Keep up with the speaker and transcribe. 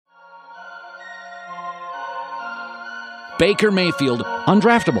Baker Mayfield,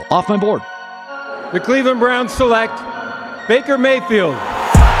 undraftable, off my board. The Cleveland Browns select Baker Mayfield. What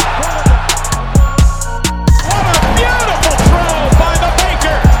a beautiful throw by the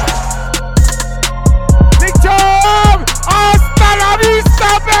Baker! Victor! Hasta la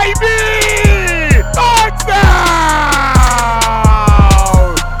vista, baby! Touchdown!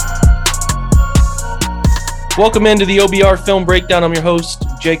 Welcome into the OBR Film Breakdown. I'm your host,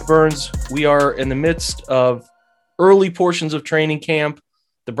 Jake Burns. We are in the midst of early portions of training camp.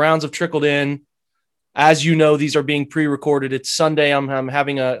 The Browns have trickled in. As you know, these are being pre-recorded. It's Sunday. I'm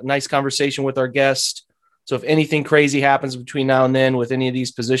having a nice conversation with our guest. So if anything crazy happens between now and then with any of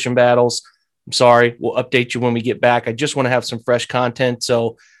these position battles, I'm sorry. We'll update you when we get back. I just want to have some fresh content.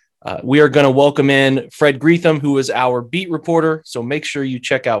 So we are going to welcome in Fred Greetham, who is our beat reporter. So make sure you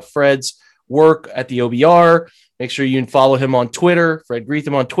check out Fred's work at the OBR. Make sure you can follow him on Twitter, Fred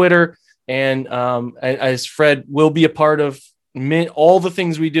Greetham on Twitter. And as Fred will be a part of all the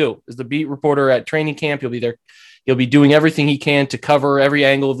things we do as the beat reporter at training camp. He'll be there. He'll be doing everything he can to cover every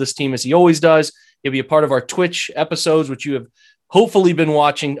angle of this team as he always does. He'll be a part of our Twitch episodes, which you have hopefully been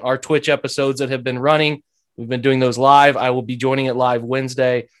watching our Twitch episodes that have been running. We've been doing those live. I will be joining it live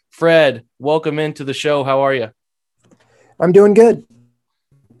Wednesday. Fred, welcome into the show. How are you? I'm doing good.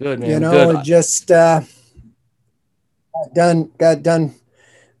 Good, man. You know, good. Just got done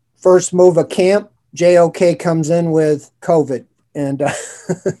first move of camp. JOK comes in with COVID. And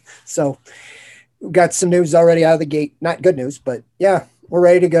so we got some news already out of the gate. Not good news, but yeah, we're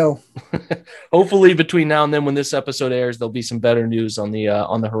ready to go. Hopefully between now and then when this episode airs, there'll be some better news on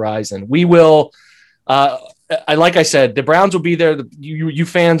the horizon. We will, like I said, the Browns will be there. You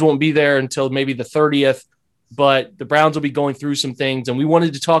fans won't be there until maybe the 30th, but the Browns will be going through some things. And we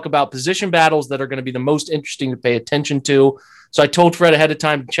wanted to talk about position battles that are going to be the most interesting to pay attention to. So I told Fred ahead of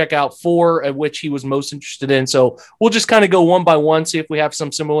time to check out 4 at which he was most interested in. So we'll just kind of go one by one, see if we have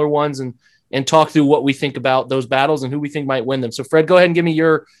some similar ones and talk through what we think about those battles and who we think might win them. So Fred, go ahead and give me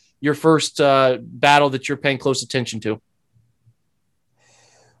your first battle that you're paying close attention to.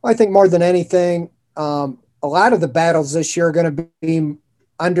 I think more than anything, a lot of the battles this year are going to be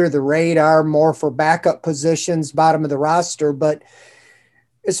under the radar, more for backup positions, bottom of the roster. But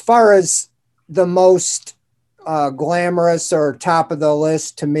as far as the most glamorous or top of the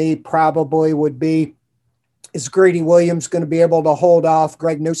list to me probably would be, is Greedy Williams going to be able to hold off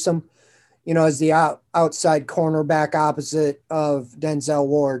Greg Newsome, as the outside cornerback opposite of Denzel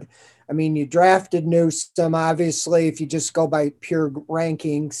Ward? I mean, you drafted Newsome, obviously, if you just go by pure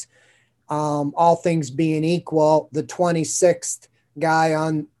rankings, all things being equal, the 26th guy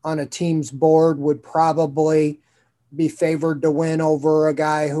on a team's board would probably be favored to win over a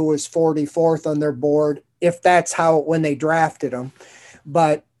guy who was 44th on their board, if that's when they drafted him.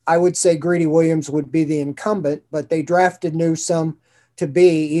 But I would say Greedy Williams would be the incumbent, but they drafted Newsome to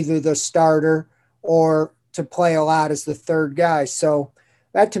be either the starter or to play a lot as the third guy. So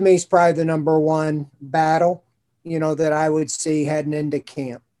that to me is probably the number one battle, that I would see heading into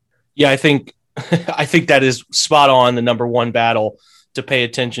camp. Yeah, I think that is spot on, the number one battle to pay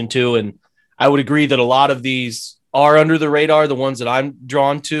attention to. And I would agree that a lot of these are under the radar, the ones that I'm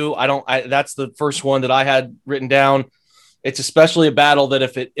drawn to. That's the first one that I had written down. It's especially a battle that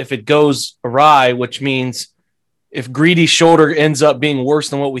if it goes awry, which means if Greedy's shoulder ends up being worse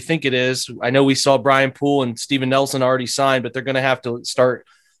than what we think it is. I know we saw Brian Poole and Steven Nelson already signed, but they're going to have to start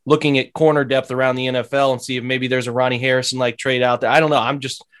looking at corner depth around the NFL and see if maybe there's a Ronnie Harrison-like trade out there. I don't know. I'm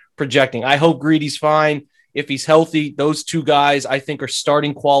just projecting. I hope Greedy's fine. If he's healthy, those two guys I think are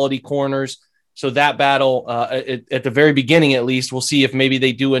starting quality corners. So that battle at the very beginning, at least, we'll see if maybe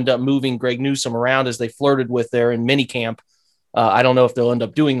they do end up moving Greg Newsome around as they flirted with there in minicamp. I don't know if they'll end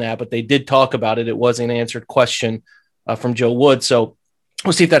up doing that, but they did talk about it. It was an answered question from Joe Wood. So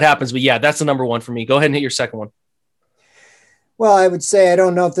we'll see if that happens. But yeah, that's the number one for me. Go ahead and hit your second one. Well, I would say I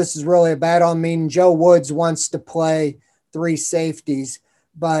don't know if this is really a battle. I mean, Joe Woods wants to play 3 safeties,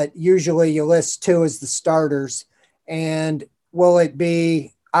 but usually you list 2 as the starters. And will it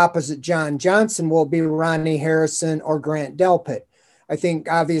be opposite John Johnson? Will it be Ronnie Harrison or Grant Delpit? I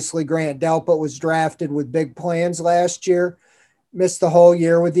think obviously Grant Delpit was drafted with big plans last year, missed the whole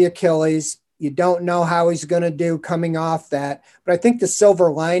year with the Achilles. You don't know how he's going to do coming off that. But I think the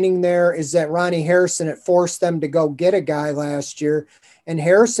silver lining there is that Ronnie Harrison had forced them to go get a guy last year. And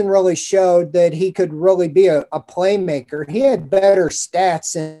Harrison really showed that he could really be a playmaker. He had better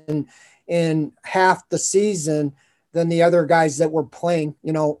stats in half the season than the other guys that were playing,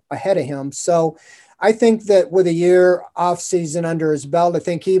 ahead of him. So I think that with a year off season under his belt, I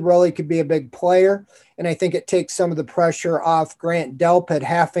think he really could be a big player. And I think it takes some of the pressure off Grant Delpit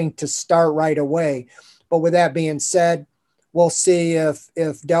having to start right away. But with that being said, we'll see if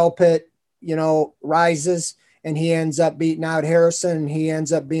Delpit, rises and he ends up beating out Harrison and he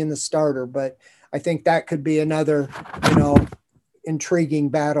ends up being the starter. But I think that could be another, intriguing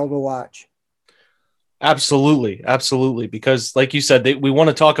battle to watch. Absolutely. Absolutely. Because like you said, we want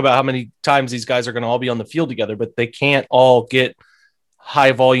to talk about how many times these guys are going to all be on the field together, but they can't all get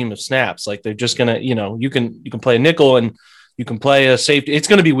high volume of snaps. Like they're just going to, you can play a nickel and you can play a safety. It's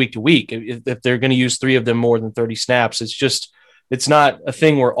going to be week to week. If they're going to use 3 of them more than 30 snaps, it's not a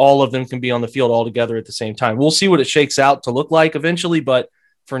thing where all of them can be on the field all together at the same time. We'll see what it shakes out to look like eventually. But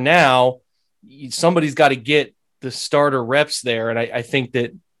for now, somebody's got to get the starter reps there. And I think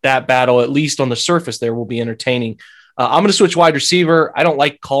that battle, at least on the surface there, will be entertaining. I'm going to switch wide receiver. I don't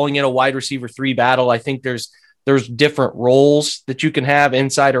like calling it a wide receiver 3 battle. I think there's different roles that you can have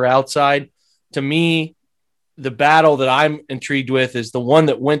inside or outside. To me, the battle that I'm intrigued with is the one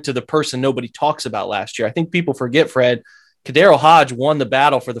that went to the person nobody talks about last year. I think people forget, Fred, Kadero Hodge won the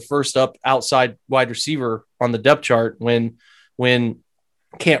battle for the first outside wide receiver on the depth chart when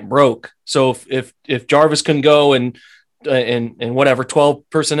camp broke. So if Jarvis couldn't go and whatever 12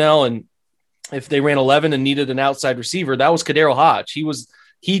 personnel, and if they ran 11 and needed an outside receiver, that was Kadero Hodge.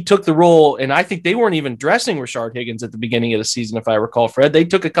 He took the role, and I think they weren't even dressing Rashard Higgins at the beginning of the season, if I recall, Fred. They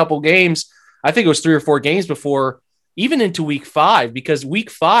took a couple games, I think it was 3 or 4 games before, even into week 5, because week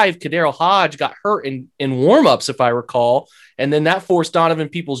 5, Kadero Hodge got hurt in warmups, if I recall, and then that forced Donovan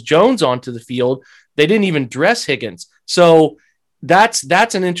Peoples-Jones onto the field. They didn't even dress Higgins. So that's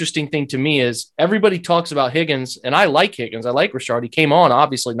an interesting thing to me is everybody talks about Higgins, and I like Higgins. I like Rashard. He came on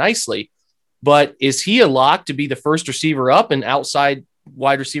obviously nicely, but is he a lock to be the first receiver up in outside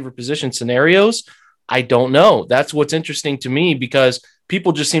wide receiver position scenarios? I don't know. That's what's interesting to me because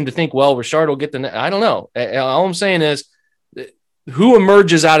people just seem to think, well, Rashard will get I don't know. All I'm saying is who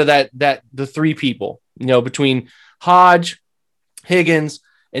emerges out of that the 3 people, between Hodge, Higgins,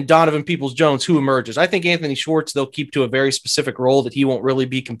 and Donovan Peoples-Jones, who emerges? I think Anthony Schwartz, they'll keep to a very specific role that he won't really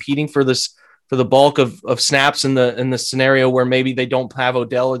be competing for the bulk of snaps in the scenario where maybe they don't have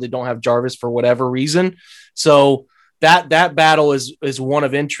Odell or they don't have Jarvis for whatever reason. So that battle is one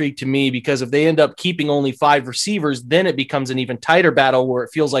of intrigue to me, because if they end up keeping only 5 receivers, then it becomes an even tighter battle where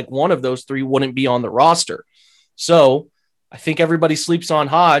it feels like one of those 3 wouldn't be on the roster. So I think everybody sleeps on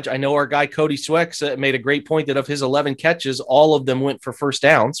Hodge. I know our guy Cody Sweck made a great point that of his 11 catches, all of them went for first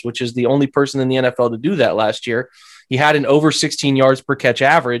downs, which is the only person in the NFL to do that last year. He had an over 16 yards per catch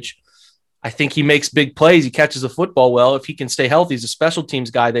average. I think he makes big plays. He catches the football well. If he can stay healthy, he's a special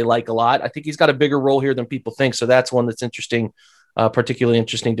teams guy they like a lot. I think he's got a bigger role here than people think. So that's one that's interesting, particularly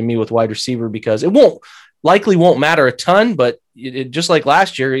interesting to me with wide receiver, because it likely won't matter a ton, but it just like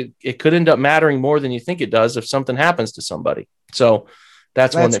last year, it could end up mattering more than you think it does if something happens to somebody. So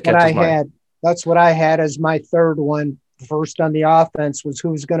that's one that catches my eye. That's what I had as my third one. First on the offense was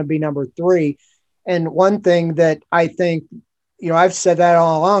who's going to be number 3. And one thing that I think, I've said that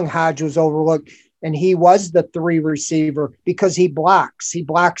all along, Hodge was overlooked, and he was the 3 receiver because he blocks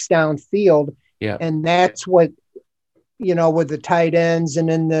downfield. Yeah. And that's what, with the tight ends and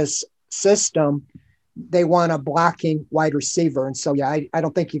in this system, they want a blocking wide receiver. And so, I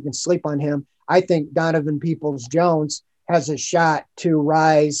don't think you can sleep on him. I think Donovan Peoples-Jones has a shot to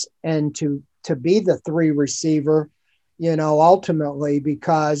rise and to be the 3 receiver, ultimately,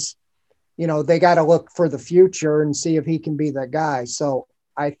 because they got to look for the future and see if he can be that guy. So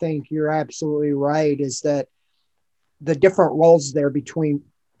I think you're absolutely right, is that the different roles there between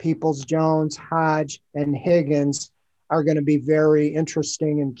Peoples-Jones, Hodge, and Higgins are going to be very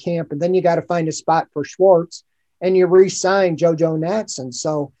interesting in camp. And then you got to find a spot for Schwartz, and you re-sign JoJo Natson.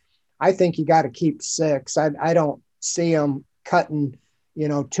 So I think you got to keep 6. I don't see them cutting,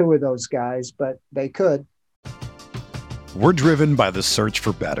 2 of those guys, but they could. We're driven by the search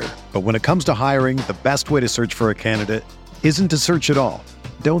for better. But when it comes to hiring, the best way to search for a candidate isn't to search at all.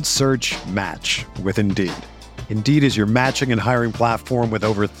 Don't search, match with Indeed. Indeed is your matching and hiring platform with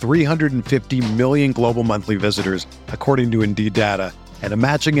over 350 million global monthly visitors, according to Indeed data, and a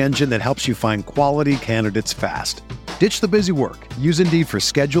matching engine that helps you find quality candidates fast. Ditch the busy work. Use Indeed for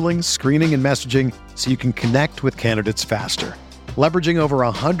scheduling, screening, and messaging so you can connect with candidates faster. Leveraging over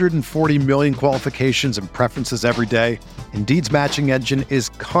 140 million qualifications and preferences every day, Indeed's matching engine is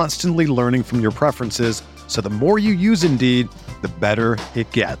constantly learning from your preferences, so the more you use Indeed, the better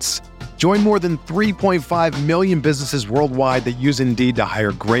it gets. Join more than 3.5 million businesses worldwide that use Indeed to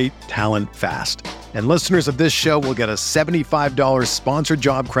hire great talent fast. And listeners of this show will get a $75 sponsored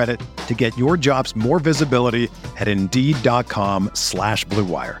job credit to get your jobs more visibility at Indeed.com/Blue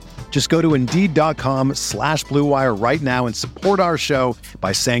Wire. Just go to Indeed.com/Blue Wire right now and support our show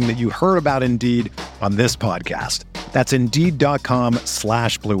by saying that you heard about Indeed on this podcast. That's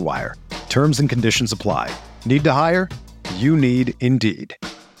Indeed.com/Blue Wire. Terms and conditions apply. Need to hire? You need Indeed.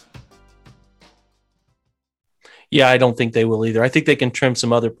 Yeah, I don't think they will either. I think they can trim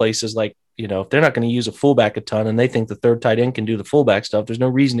some other places, like, if they're not going to use a fullback a ton and they think the third tight end can do the fullback stuff, there's no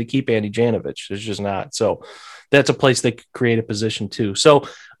reason to keep Andy Janovich. There's just not. So that's a place they could create a position too. So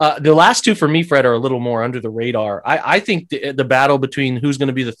the last two for me, Fred, are a little more under the radar. I think the battle between who's going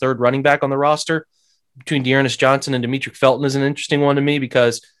to be the third running back on the roster between Dearness Johnson and Demetric Felton is an interesting one to me,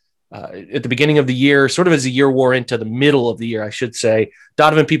 because at the beginning of the year, sort of as the year wore into the middle of the year, I should say,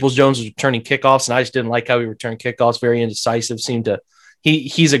 Donovan Peoples-Jones was returning kickoffs, and I just didn't like how he returned kickoffs. Very indecisive.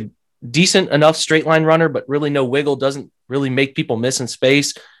 He's a decent enough straight line runner, but really no wiggle, doesn't really make people miss in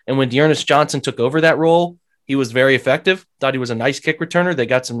space. And when Dearness Johnson took over that role, he was very effective. Thought he was a nice kick returner. They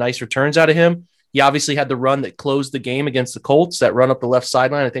got some nice returns out of him. He obviously had the run that closed the game against the Colts, that run up the left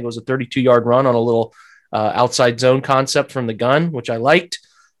sideline. I think it was a 32-yard run on a little outside zone concept from the gun, which I liked.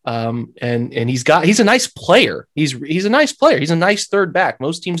 And he's a nice player. He's a nice player. He's a nice third back.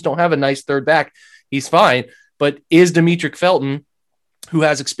 Most teams don't have a nice third back. He's fine. But is Demetric Felton, who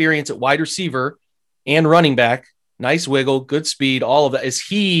has experience at wide receiver and running back, nice wiggle, good speed, all of that, is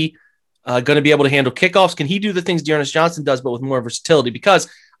he going to be able to handle kickoffs? Can he do the things Dearness Johnson does, but with more versatility? Because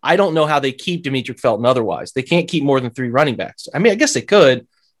I don't know how they keep Demetric Felton otherwise. They can't keep more than 3 running backs. I mean, I guess they could.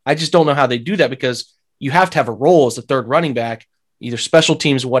 I just don't know how they do that, because you have to have a role as the third running back, either special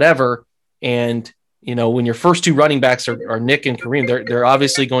teams, whatever. And, when your first 2 running backs are Nick and Kareem, they're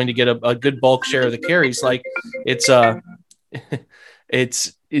obviously going to get a good bulk share of the carries. Like it's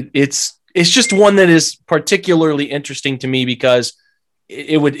just one that is particularly interesting to me, because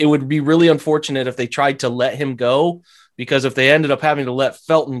it would be really unfortunate if they tried to let him go, because if they ended up having to let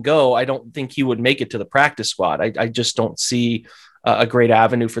Felton go, I don't think he would make it to the practice squad. I just don't see a great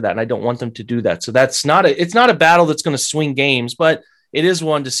avenue for that, and I don't want them to do that. So it's not a battle that's going to swing games, but it is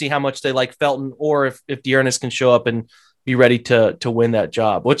one to see how much they like Felton, or if Dearness can show up and be ready to win that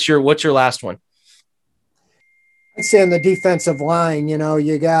job. What's your last one? I'd say on the defensive line, you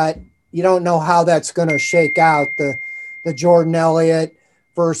don't know how that's going to shake out. The Jordan Elliott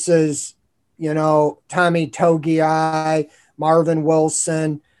versus, Tommy Togiai, Marvin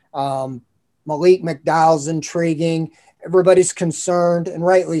Wilson, Malik McDowell's intriguing. Everybody's concerned, and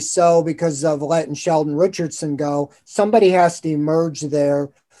rightly so, because of letting Sheldon Richardson go. Somebody has to emerge there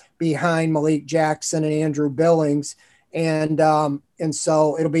behind Malik Jackson and Andrew Billings. And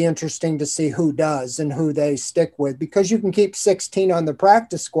so it'll be interesting to see who does and who they stick with, because you can keep 16 on the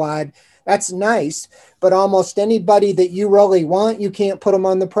practice squad. That's nice. But almost anybody that you really want, you can't put them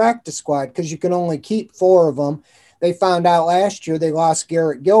on the practice squad, because you can only keep 4 of them. They found out last year they lost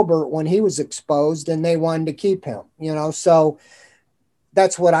Garrett Gilbert when he was exposed, and they wanted to keep him, so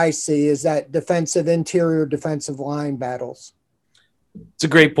that's what I see, is that interior defensive line battles. It's a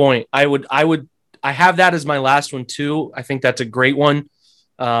great point. I have that as my last one too. I think that's a great one,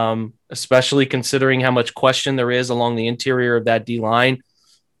 especially considering how much question there is along the interior of that D line.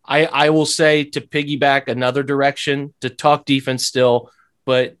 I will say, to piggyback another direction, to talk defense still,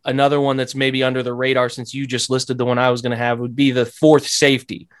 but another one that's maybe under the radar, since you just listed the one I was going to have, would be the 4th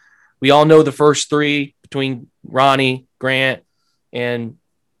safety. We all know the first 3 between Ronnie, Grant, and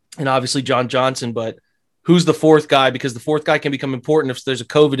obviously John Johnson, but who's the 4th guy? Because the 4th guy can become important if there's a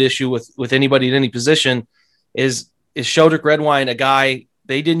COVID issue with anybody at any position. Is Sheldrick Redwine a guy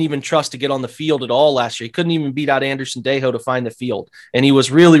they didn't even trust to get on the field at all last year? He couldn't even beat out Anderson Dejo to find the field, and he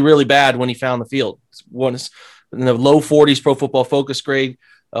was really, really bad when he found the field. One is in the low 40s Pro Football Focus grade,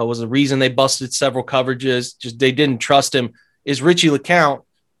 was the reason they busted several coverages. Just they didn't trust him. Is Richie LeCount,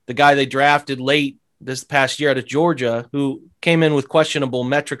 the guy they drafted late this past year out of Georgia, who came in with questionable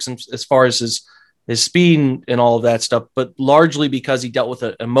metrics as far as his speed and all of that stuff, but largely because he dealt with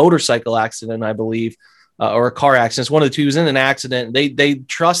a motorcycle accident, I believe, or a car accident. It's one of the two. He was in an accident. They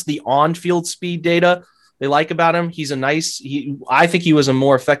trust the on-field speed data they like about him. I think he was a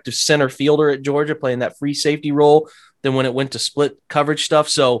more effective center fielder at Georgia, playing that free safety role than when it went to split coverage stuff.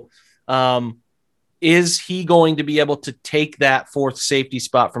 So is he going to be able to take that 4th safety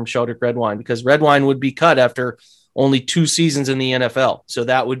spot from Sheldrick Redwine? Because Redwine would be cut after only 2 seasons in the NFL. So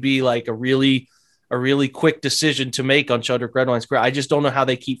that would be like a really quick decision to make on Sheldrick Redwine's career. I just don't know how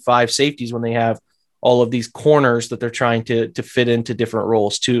they keep 5 safeties when they have all of these corners that they're trying to fit into different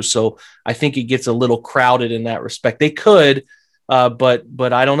roles too. So I think it gets a little crowded in that respect. They could, but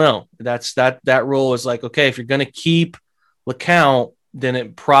I don't know. That role is like, okay, if you're going to keep LeCount, then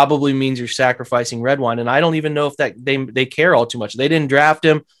it probably means you're sacrificing Redwine. And I don't even know if that they care all too much. They didn't draft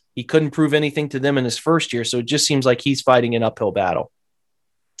him. He couldn't prove anything to them in his first year. So it just seems like he's fighting an uphill battle.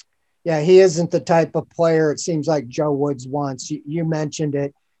 Yeah, he isn't the type of player it seems like Joe Woods wants. You mentioned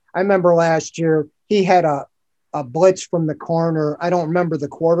it. I remember last year he had a blitz from the corner. I don't remember the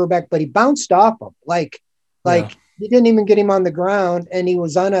quarterback, but he bounced off him. Like he didn't even get him on the ground, and he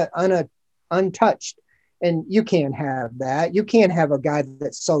was untouched. And you can't have that. You can't have a guy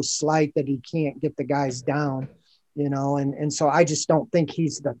that's so slight that he can't get the guys down, and so I just don't think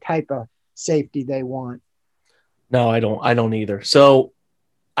he's the type of safety they want. No, I don't either. So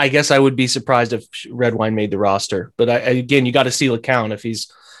I guess I would be surprised if Redwine made the roster, but again, you got to see LeCount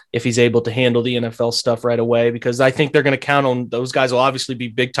if he's able to handle the NFL stuff right away, because I think they're going to count on those guys will obviously be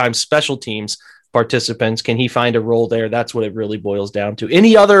big time special teams participants. Can he find a role there? That's what it really boils down to.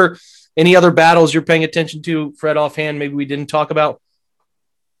 Any other battles you're paying attention to, Fred, offhand, maybe we didn't talk about?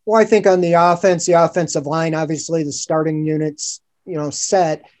 Well, I think on the offensive line, obviously the starting unit's,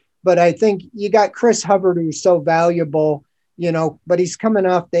 set, but I think you got Chris Hubbard, who's so valuable, but he's coming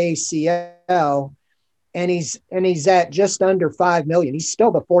off the ACL and he's at just under $5 million. He's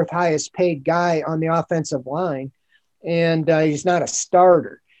still the fourth highest paid guy on the offensive line, and he's not a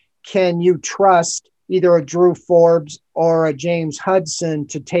starter. Can you trust either a Drew Forbes or a James Hudson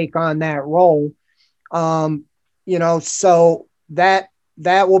to take on that role? So that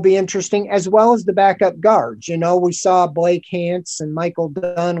will be interesting, as well as the backup guards. We saw Blake Hance and Michael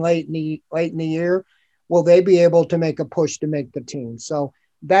Dunn late in the year. Will they be able to make a push to make the team? So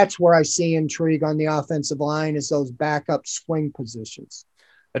that's where I see intrigue on the offensive line, is those backup swing positions.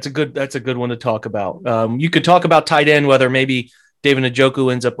 That's a good one to talk about. You could talk about tight end, whether maybe David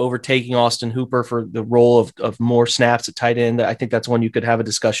Njoku ends up overtaking Austin Hooper for the role of more snaps at tight end. I think that's one you could have a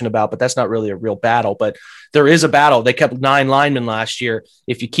discussion about, but that's not really a real battle. But there is a battle. They kept 9 linemen last year.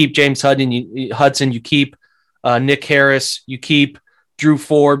 If you keep James Hudson, you keep Nick Harris, you keep Drew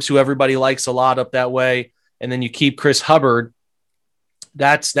Forbes, who everybody likes a lot up that way, and then you keep Chris Hubbard.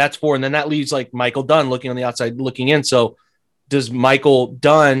 That's 4, and then that leaves like Michael Dunn looking on the outside, looking in. So does Michael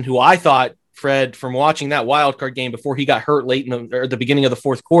Dunn, who I thought, Fred, from watching that wild card game before he got hurt late in the beginning of the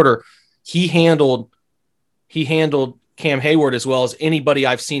fourth quarter, he handled Cam Hayward as well as anybody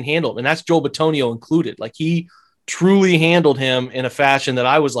I've seen handled, and that's Joel Bitonio included. Like, he truly handled him in a fashion that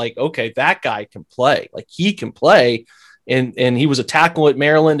I was like, okay, that guy can play. Like, he can play, and he was a tackle at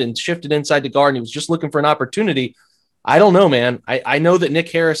Maryland and shifted inside the guard, and he was just looking for an opportunity. I don't know, man. I know that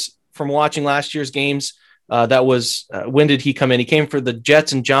Nick Harris, from watching last year's games, when did he come in? He came for the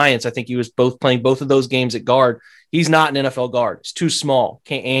Jets and Giants. I think he was playing both of those games at guard. He's not an NFL guard. He's too small.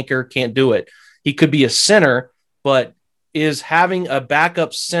 Can't anchor, can't do it. He could be a center, but is having a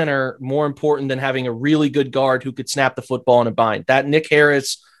backup center more important than having a really good guard who could snap the football in a bind? That Nick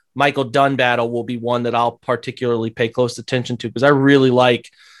Harris, Michael Dunn battle will be one that I'll particularly pay close attention to, because I really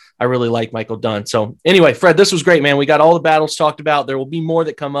like Michael Dunn. So anyway, Fred, this was great, man. We got all the battles talked about. There will be more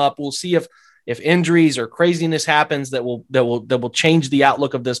that come up. We'll see if injuries or craziness happens that will change the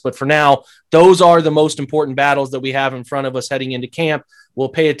outlook of this. But for now, those are the most important battles that we have in front of us heading into camp. We'll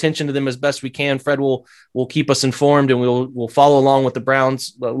pay attention to them as best we can. Fred will keep us informed, and we'll follow along with the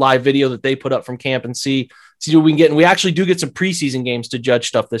Browns live video that they put up from camp and see what we can get. And we actually do get some preseason games to judge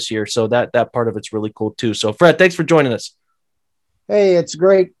stuff this year. So that part of it's really cool too. So Fred, thanks for joining us. Hey, it's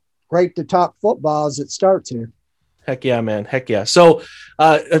great to talk football as it starts here. Heck yeah, man. Heck yeah. So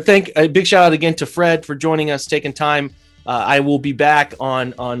a big shout out again to Fred for joining us, taking time. I will be back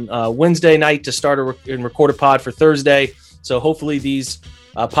on Wednesday night to start and record a pod for Thursday. So hopefully these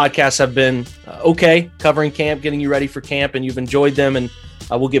podcasts have been okay, covering camp, getting you ready for camp, and you've enjoyed them. And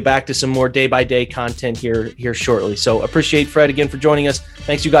we'll get back to some more day-by-day content here shortly. So appreciate Fred again for joining us.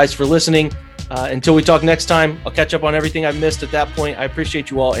 Thanks you guys for listening. Until we talk next time, I'll catch up on everything I've missed at that point. I appreciate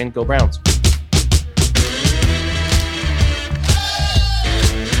you all, and go Browns.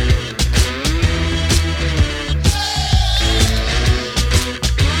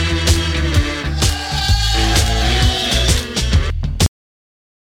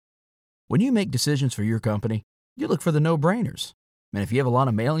 When you make decisions for your company, you look for the no-brainers. And if you have a lot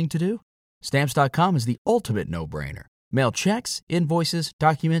of mailing to do, Stamps.com is the ultimate no-brainer. Mail checks, invoices,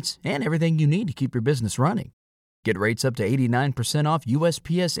 documents, and everything you need to keep your business running. Get rates up to 89% off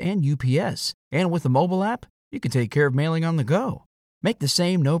USPS and UPS. And with the mobile app, you can take care of mailing on the go. Make the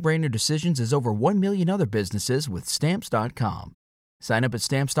same no-brainer decisions as over 1 million other businesses with Stamps.com. Sign up at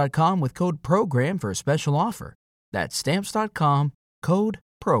Stamps.com with code PROGRAM for a special offer. That's Stamps.com, code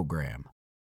PROGRAM.